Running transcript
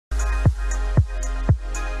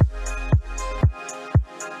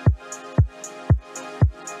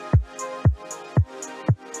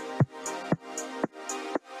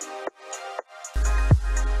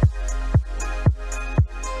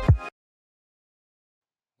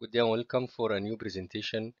Good day and welcome for a new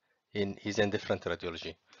presentation in Is and Different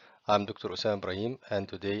Radiology. I'm Dr. Osama Ibrahim and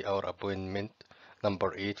today our appointment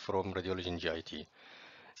number 8 from Radiology in GIT.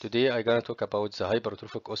 Today I'm going to talk about the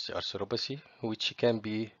hypertrophic osteoarthropathy, which can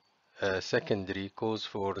be a secondary cause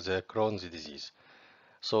for the Crohn's disease.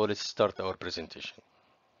 So let's start our presentation.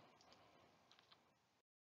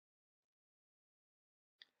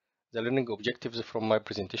 The learning objectives from my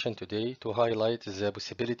presentation today to highlight the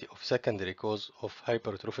possibility of secondary cause of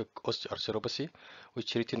hypertrophic osteoarthropathy,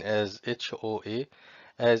 which written as HOA,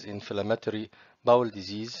 as inflammatory bowel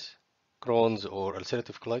disease, Crohn's or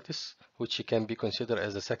ulcerative colitis, which can be considered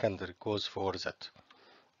as a secondary cause for that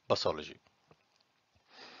pathology.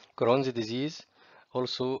 Crohn's disease,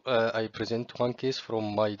 also I present one case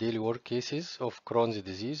from my daily work cases of Crohn's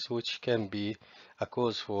disease, which can be a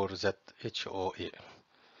cause for that HOA.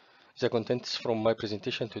 The contents from my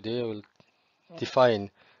presentation today will define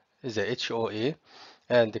the HOA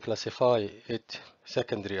and classify it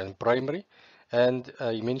secondary and primary, and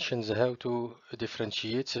I mention how to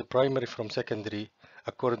differentiate the primary from secondary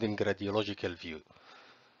according radiological view.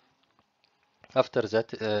 After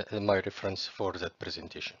that, my reference for that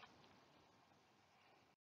presentation.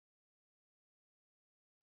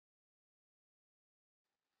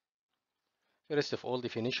 First of all,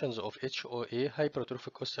 definitions of HOA,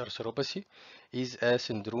 hypertrophic osteoarthropathy, is a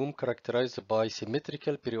syndrome characterized by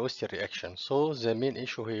symmetrical periosteal reaction. So the main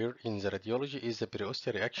issue here in the radiology is the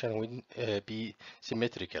periosteal reaction will be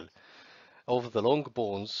symmetrical of the long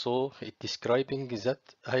bones. So it describing that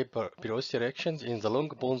hyperperiosteal reactions in the long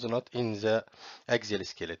bones, not in the axial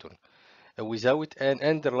skeleton. Without an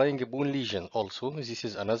underlying bone lesion also, this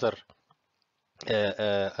is another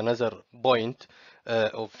point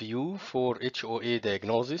of view for HOA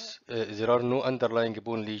diagnosis. There are no underlying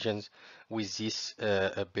bone lesions with this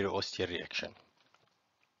periosteal reaction.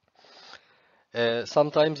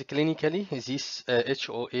 Sometimes clinically, this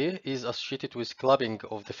HOA is associated with clubbing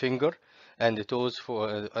of the finger and the toes,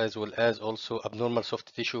 as well as also abnormal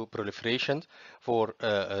soft tissue proliferation for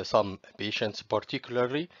some patients,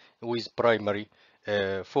 particularly with primary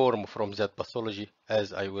form from that pathology,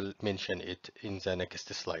 as I will mention it in the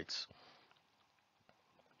next slides.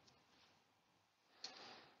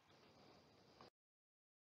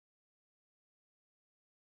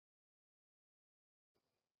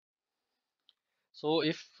 So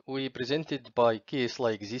if we presented by case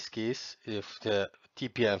like this case of the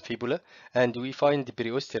tibia and fibula, and we find the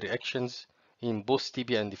periosteal reactions in both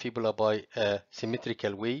tibia and fibula by a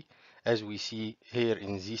symmetrical way, as we see here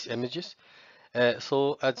in these images.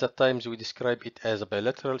 So at that times we describe it as a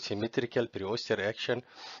bilateral symmetrical periosteal reaction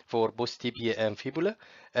for both tibia and fibula,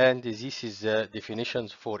 and this is the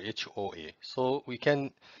definitions for HOA. So we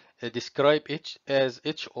can describe it as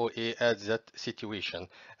HOA at that situation,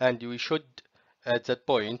 and we should at that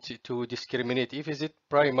point to discriminate if is it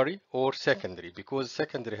primary or secondary, because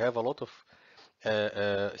secondary have a lot of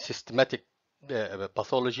systematic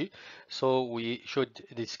pathology, so we should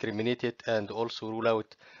discriminate it and also rule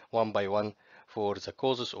out one by one for the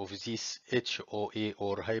causes of this HOA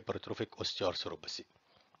or hypertrophic osteoarthropathy.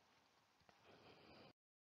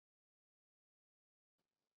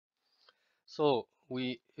 So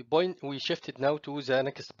we shifted now to the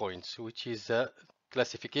next points, which is the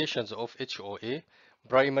classifications of HOA,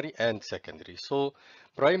 primary and secondary. So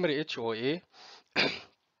primary HOA,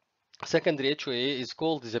 secondary HOA is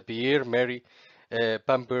called the Pierre-Marie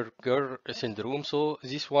Bamberger syndrome. So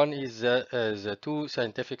this one is the two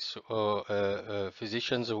scientific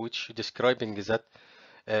physicians which describing that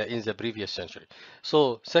in the previous century.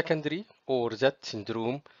 So secondary or that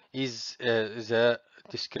syndrome is the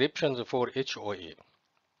descriptions for HOA.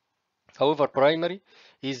 However, primary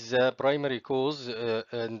is the primary cause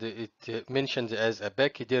and it mentioned as a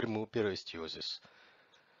pachydermoperiosteosis.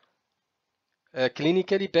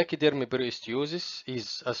 Clinically, pachydermoperiosteosis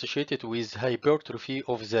is associated with hypertrophy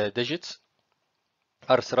of the digits,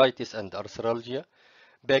 arthritis and arthralgia,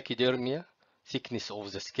 pachydermia, thickness of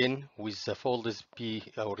the skin with the folds be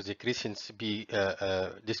or the crescents be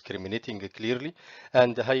discriminating clearly,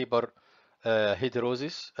 and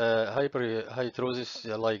hyperhidrosis, hyperhidrosis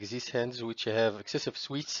like these hands which have excessive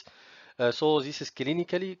sweets. So this is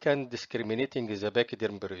clinically can discriminating the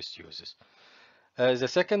pachydermoperiosteosis. The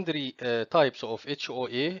secondary types of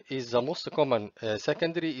HOA is the most common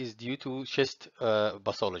secondary is due to chest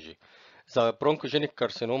pathology. The bronchogenic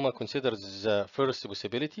carcinoma considers the first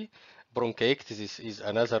possibility. Bronchiectasis is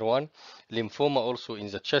another one. Lymphoma also in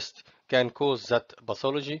the chest can cause that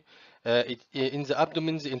pathology. In the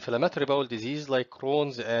abdomen, the inflammatory bowel disease like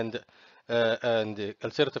Crohn's and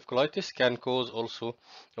ulcerative colitis can cause also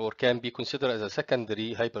or can be considered as a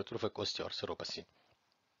secondary hypertrophic osteoarthropathy.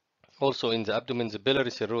 Also in the abdomen, the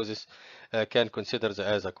biliary cirrhosis can consider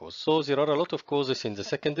as a cause. So there are a lot of causes in the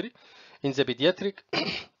secondary. In the pediatric,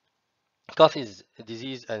 Coffey's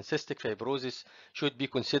disease and cystic fibrosis should be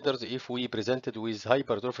considered if we presented with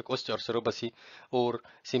hypertrophic osteoarthropathy or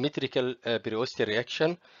symmetrical periosteal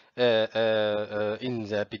reaction. In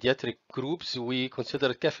the pediatric groups, we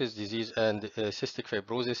consider Coffey's disease and cystic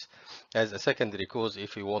fibrosis as a secondary cause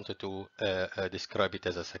if we wanted to describe it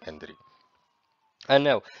as a secondary. And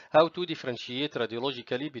now, how to differentiate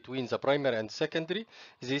radiologically between the primary and secondary?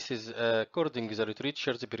 This is according to the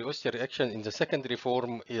literature, the periosteal reaction in the secondary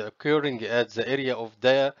form occurring at the area of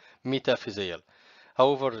the metaphyseal.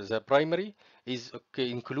 However, the primary is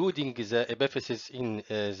including the epiphysis in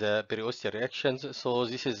the periosteal reactions. So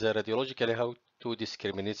this is radiologically how to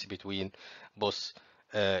discriminate between both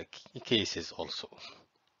cases also,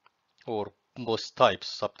 or both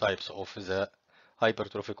types, subtypes of the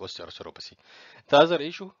hypertrophic osteoarthropathy. The other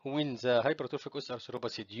issue, when the hypertrophic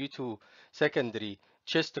osteoarthropathy due to secondary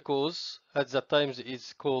chest cause, at that time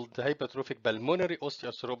is called hypertrophic pulmonary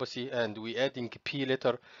osteoarthropathy, and we adding P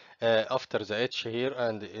letter after the H here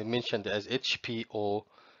and mentioned as HPOA.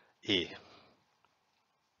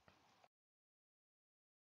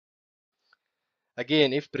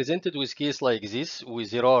 Again, if presented with case like this,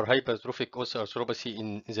 there are hypertrophic osteoarthropathy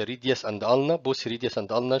in the radius and ulna, both radius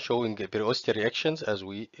and ulna showing periosteal reactions as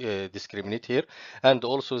we discriminate here, and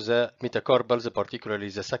also the metacarpals, particularly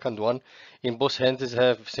the second one, in both hands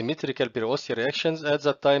have symmetrical periosteal reactions. At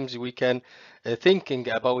that times, we can thinking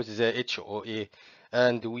about the HOA,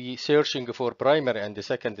 and we searching for primary and the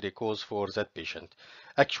secondary cause for that patient.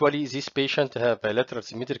 Actually, this patient have bilateral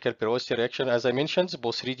symmetrical periosteal reaction, as I mentioned,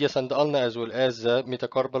 both radius and ulna, as well as the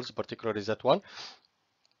metacarpals, particularly that one.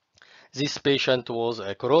 This patient was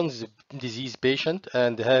a Crohn's disease patient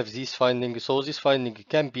and have this finding. So this finding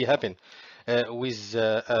can be happen with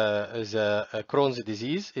the Crohn's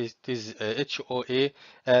disease. It is HOA,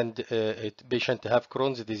 and patient have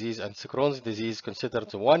Crohn's disease, and Crohn's disease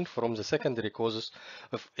considered one from the secondary causes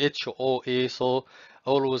of HOA. So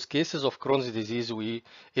always cases of Crohn's disease,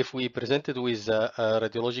 if we presented with a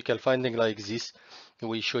radiological finding like this,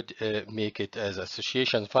 we should make it as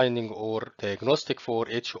association finding or diagnostic for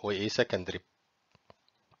HOA secondary.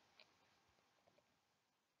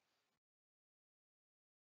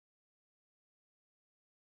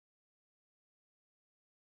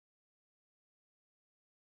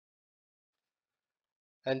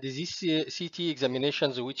 And these CT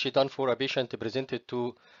examinations which done for a patient presented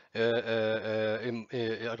to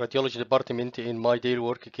radiology department in my daily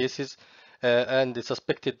work cases and the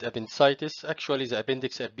suspected appendicitis. Actually, the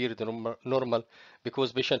appendix appeared normal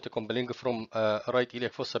because patient complaining from right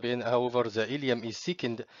iliac fossa pain. However, the ileum is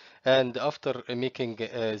thickened, and after making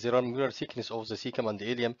there are mural thickness of the cecum and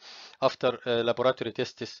the ileum after laboratory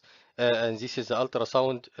tests, and this is the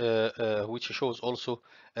ultrasound which shows also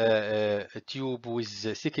a tube with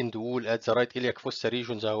the thickened wall at the right iliac fossa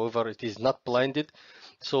regions. However, it is not blinded,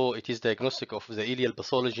 so it is diagnostic of the ileal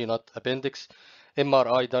pathology, not appendix.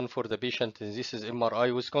 MRI done for the patient, and this is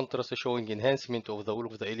MRI with contrast showing enhancement of the wall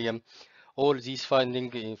of the ileum. All these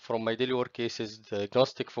findings from my daily work cases,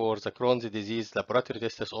 diagnostic for the Crohn's disease, laboratory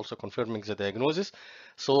tests also confirming the diagnosis.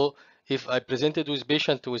 So if I presented with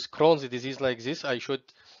patient with Crohn's disease like this, I should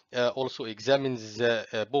also examine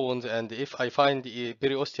the bones, and if I find a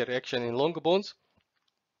periosteal reaction in long bones,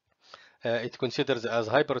 it considers as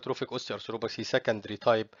hypertrophic osteoarthropathy secondary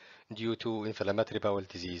type due to inflammatory bowel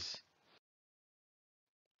disease.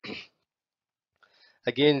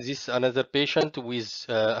 Again, this another patient with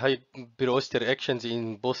high periosteal reactions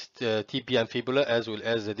in both tibia and fibula, as well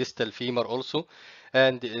as the distal femur also.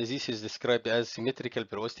 And this is described as symmetrical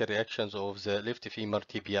periosteal reactions of the left femur,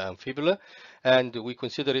 tibia, and fibula. And we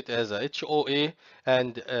consider it as a HOA.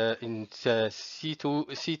 And in C2,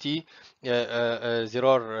 CT, there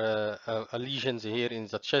are lesions here in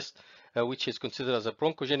the chest, which is considered as a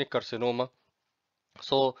bronchogenic carcinoma.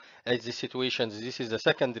 So as the situations, this is the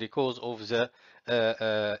secondary cause of the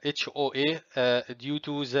HOA due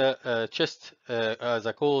to the chest as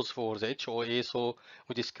a cause for the HOA. So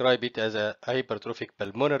we describe it as a hypertrophic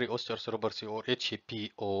pulmonary osteoarthropathy, or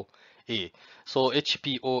HPOA. So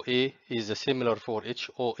HPOA is similar for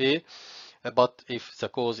HOA, but if the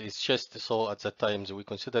cause is chest, so at that times we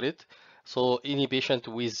consider it. So any patient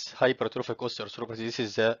with hypertrophic osteoarthropathy, this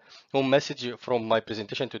is the home message from my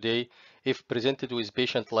presentation today. If presented with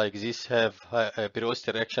patient like this have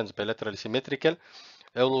periosteal reactions bilaterally symmetrical,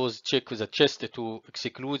 always check with the chest to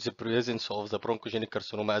exclude the presence of the bronchogenic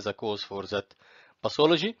carcinoma as a cause for that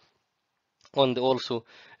pathology. And also,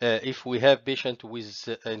 if we have patient with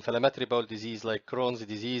inflammatory bowel disease like Crohn's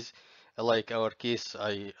disease, like our case,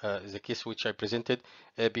 the case which I presented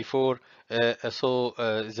before. If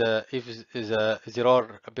there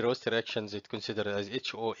are perosteal reactions, it's considered as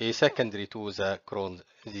HOA secondary to the Crohn's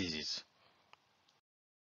disease.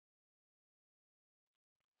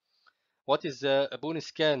 What is the bone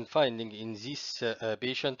scan finding in this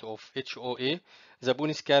patient of HOA? The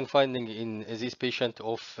bone scan finding in this patient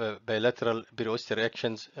of bilateral perosteal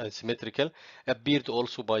reactions symmetrical appeared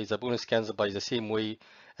also by the bone scans by the same way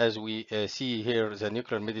as we see here, the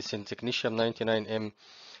nuclear medicine technetium 99M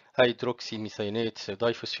hydroxymethionate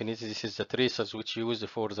diphosphonates. This is the tracers which used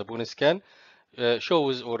for the bone scan.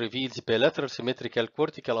 Shows or reveals bilateral symmetrical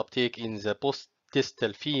cortical uptake in the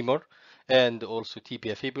post-distal femur and also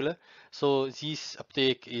tibia fibula. So this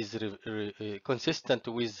uptake is consistent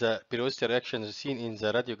with the perosteal reactions seen in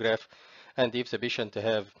the radiograph, and if the patient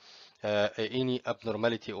have any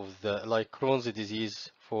abnormality of the like Crohn's disease,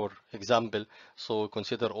 for example, so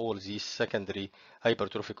consider all these secondary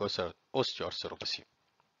hypertrophic osteoarthropathy.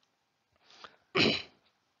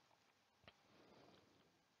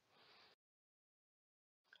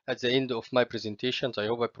 At the end of my presentations, I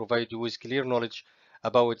hope I provide you with clear knowledge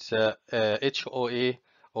about the HOA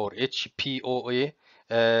or HPOA.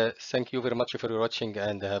 Thank you very much for watching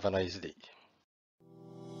and have a nice day.